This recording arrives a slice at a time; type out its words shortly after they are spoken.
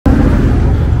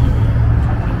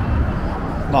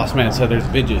Lost Man said there's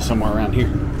vidges somewhere around here.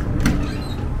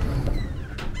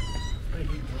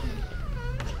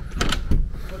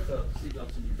 What's the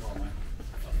seatbelts in your car, man?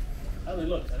 How do they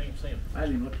look? I didn't even see them. I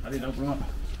didn't look. I didn't open them up.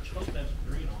 Supposed to have some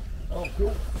green on. Oh,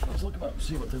 cool. Let's look them up and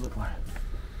see what they look like.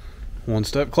 One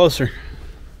step closer.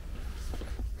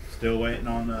 Still waiting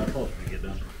on upholstery to get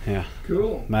done. Yeah.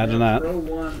 Cool. Imagine that. Row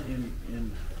 1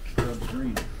 in scrub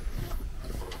green.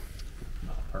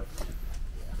 Oh, perfect.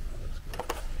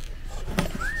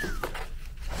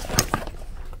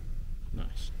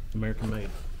 Nice. American made.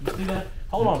 You see that?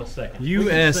 Hold on a second.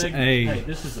 USA. Hey,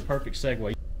 this is the perfect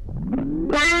segue.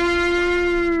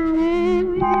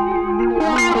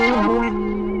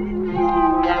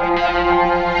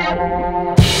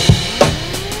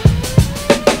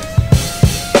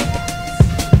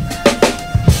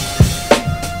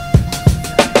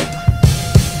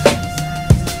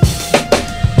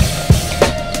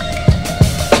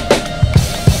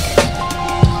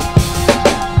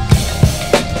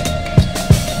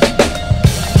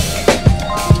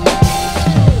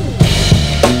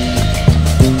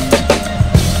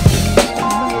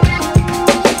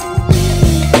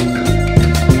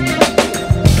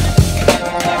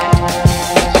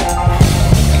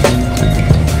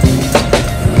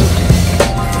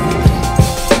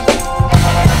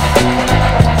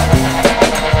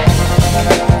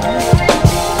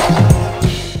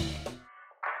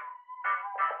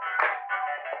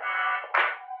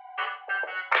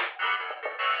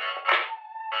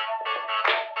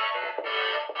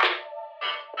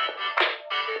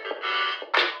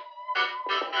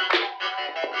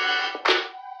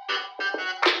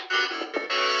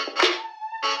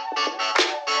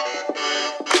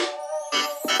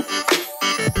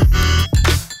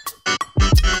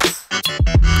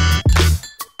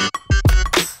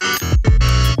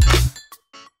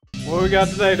 What we got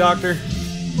today, Doctor?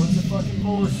 Bunch of fucking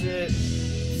bullshit.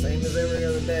 Same as every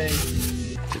other day.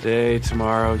 Today,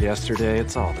 tomorrow, yesterday,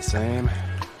 it's all the same.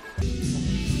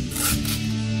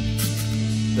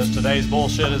 Just today's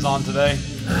bullshit is on today.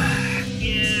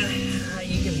 Yeah,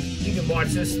 you can watch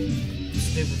this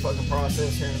stupid fucking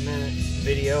process here in a minute.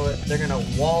 Video it. They're gonna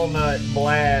walnut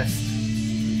blast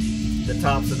the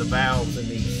tops of the valves in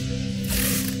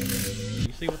these.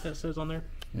 You see what that says on there?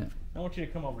 Yeah. I want you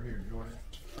to come over here, Jordan.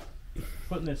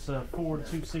 Putting this Ford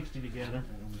 260 together.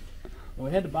 And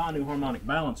we had to buy a new harmonic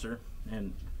balancer,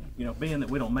 and you know, being that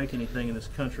we don't make anything in this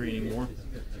country anymore,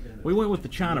 we went with the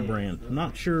China brand. I'm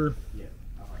not sure.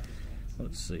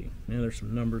 Let's see. Yeah, there's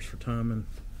some numbers for timing.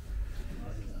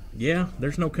 Yeah,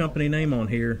 there's no company name on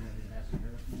here,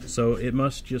 so it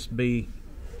must just be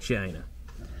China.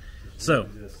 So,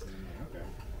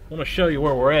 I want to show you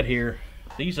where we're at here.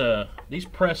 These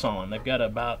press on. They've got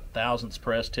about thousandths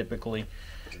press typically.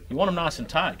 You want them nice and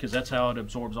tight because that's how it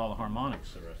absorbs all the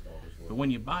harmonics. But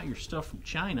when you buy your stuff from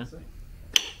China,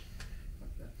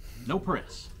 no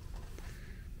press.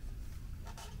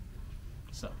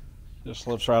 So Just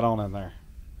slips right on in there.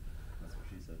 That's what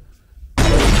she said.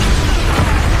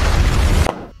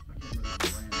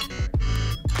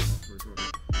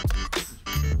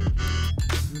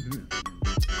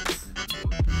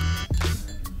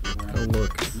 oh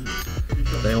look,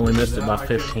 they only missed it by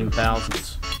 15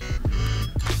 thousandths.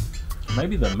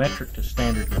 Maybe the metric to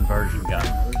standard conversion got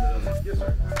it.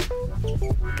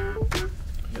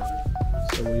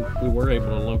 So we were able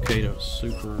to locate a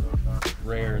super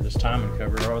rare this timing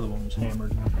cover. Our other one was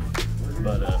hammered.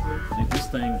 But this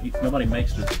thing, nobody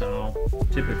makes this style.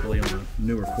 Typically on a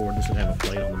newer Ford, this would have a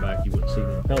plate on the back. You wouldn't see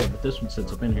the impeller, but this one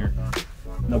sits up in here.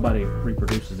 Nobody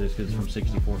reproduces this because it's from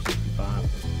 64, 65.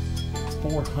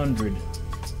 $400.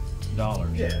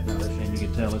 Yeah, no, And you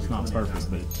can tell it's not perfect,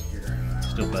 but it's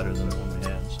still better than the one we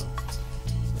had.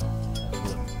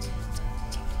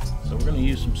 So we're going to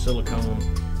use some silicone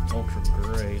ultra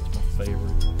gray. It's my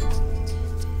favorite.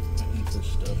 I eat this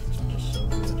stuff. It's just so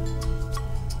good.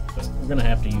 But we're going to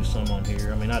have to use some on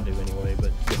here. I mean, I do anyway,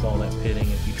 but with all that pitting,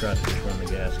 if you try to just run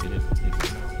the gasket, it can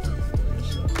not work for you.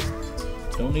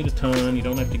 So don't need a ton. You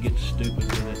don't have to get stupid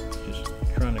with it. Just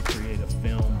trying to create a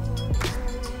film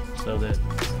so that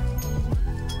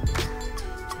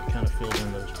it kind of fills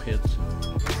in those pits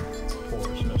and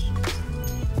porousness.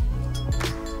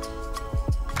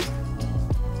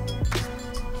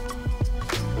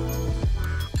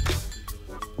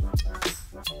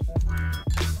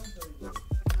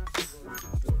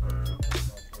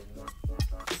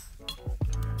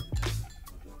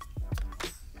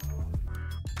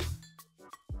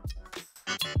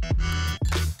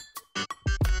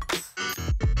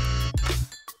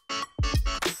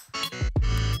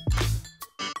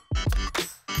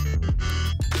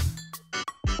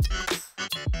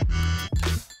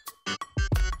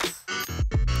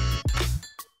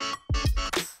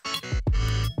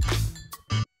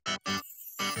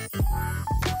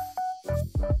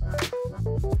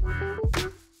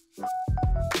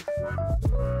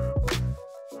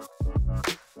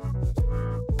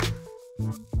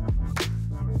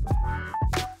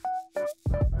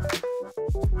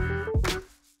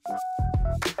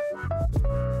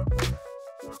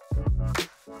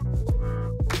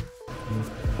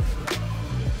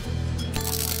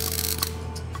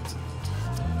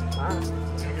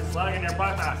 Get slug in your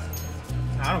patas.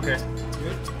 I don't care.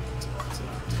 Good.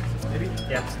 Maybe?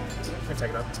 Yeah. Let's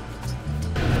take it up.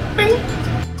 Bing!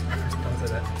 Don't say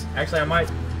that. Actually, I might.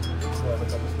 Well,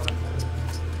 look up this one.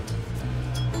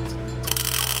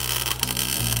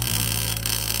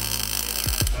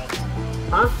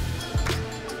 Huh?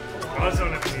 Oh, that's not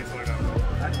never needs to look up.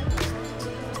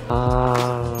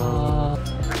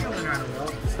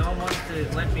 Someone wants to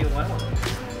let me alone.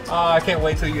 I can't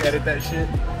wait till you edit that shit.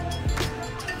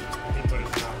 He put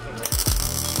his mouth in it.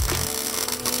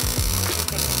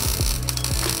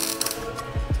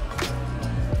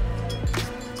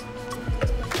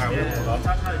 Alright, we'll talk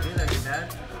about how to do that, your dad?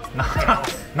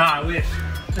 Nah, I wish.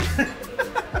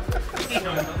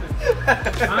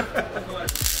 Huh?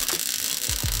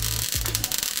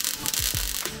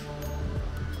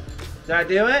 Did I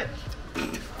do it?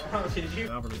 Oh, did you?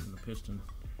 Valve in the piston.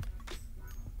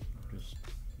 Just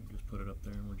put it up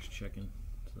there and we're just checking.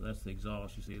 So that's the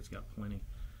exhaust. You see it's got plenty.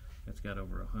 That's got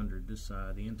over 100. This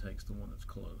side, the intake's the one that's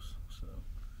close. So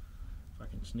if I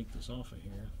can sneak this off of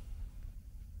here,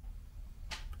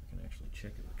 I can actually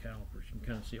check it with calipers. You can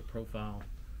kind of see a profile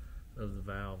of the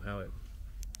valve, how it,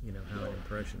 you know, how it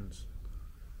impressions.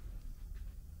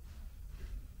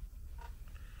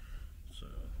 So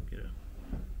get a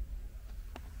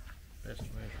best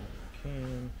measurement we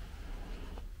can.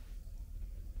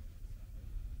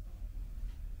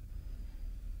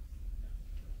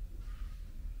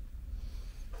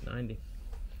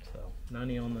 So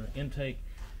 90 on the intake,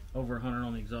 over 100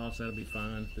 on the exhaust. That'll be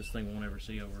fine. This thing won't ever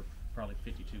see over probably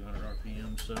 5,200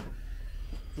 RPM. So if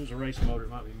it was a race motor, it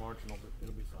might be marginal, but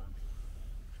it'll be fine.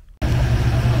 I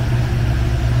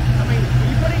mean, when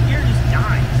you put it in gear, it just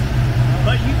dies.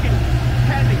 But you can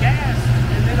pad the gas,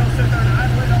 and then it'll sit there and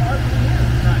idle it all over the gear.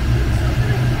 Right.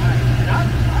 And I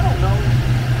don't know.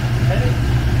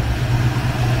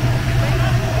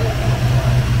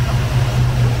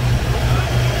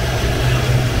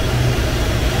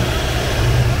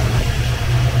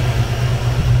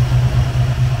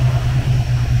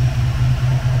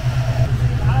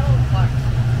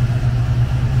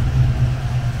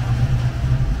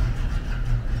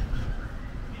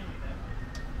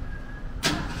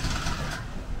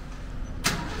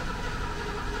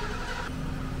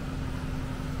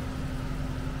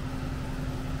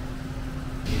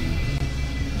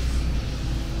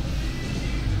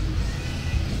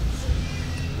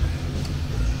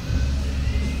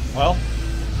 Well,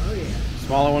 Oh yeah.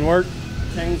 smaller one work.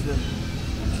 Change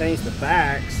the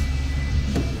backs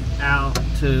out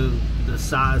to the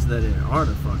size that it ought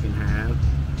to fucking have.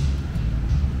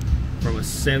 From a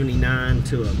 79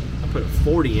 to I put a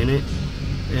 40 in it,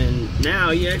 and now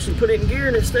you actually put it in gear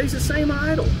and it stays the same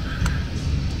idle.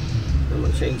 I'm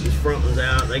gonna change these front ones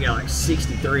out. They got like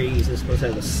 63s. It's supposed to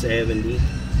have a 70.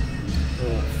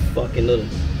 Oh, fucking little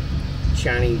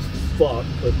Chinese fuck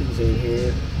put these in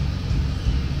here.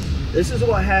 This is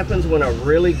what happens when a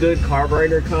really good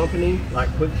carburetor company, like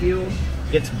Quick Fuel,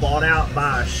 gets bought out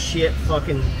by a shit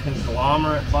fucking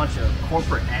conglomerate bunch of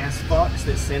corporate ass fucks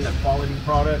that send a quality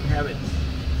product and have it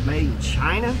made in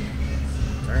China.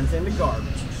 Turns into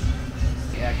garbage.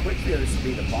 Yeah, Quick Fuel used to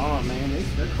be the bomb, man.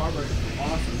 Their carburetors were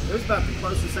awesome. It was about the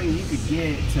closest thing you could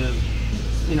get to,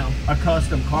 you know, a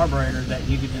custom carburetor that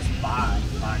you could just buy,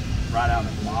 like right out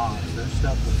of the box. Their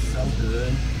stuff was so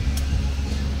good.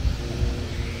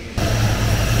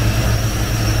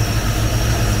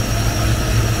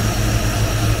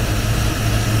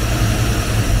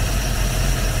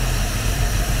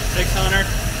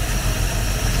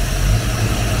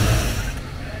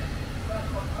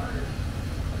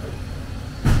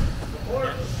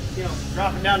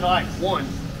 Dropping down to like 1.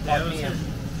 Yeah, it was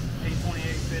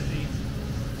 828.50.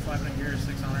 Slapping in gear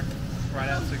 600. Right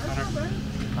out 600.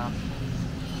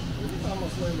 We're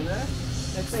almost leaving that.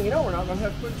 Next thing you know, we're not going to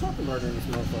have to put a truck converter in this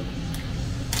motherfucker.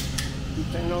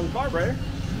 Keep turning on the carburetor.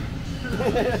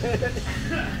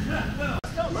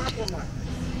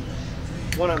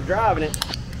 When I'm driving it,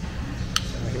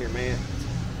 right here, man.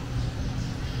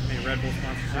 Any Red Bull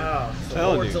sponsorship? Oh, so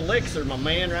Telling Lord's you. Elixir, my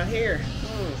man, right here.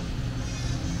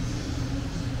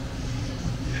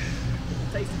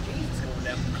 Taste of Jesus going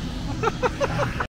down.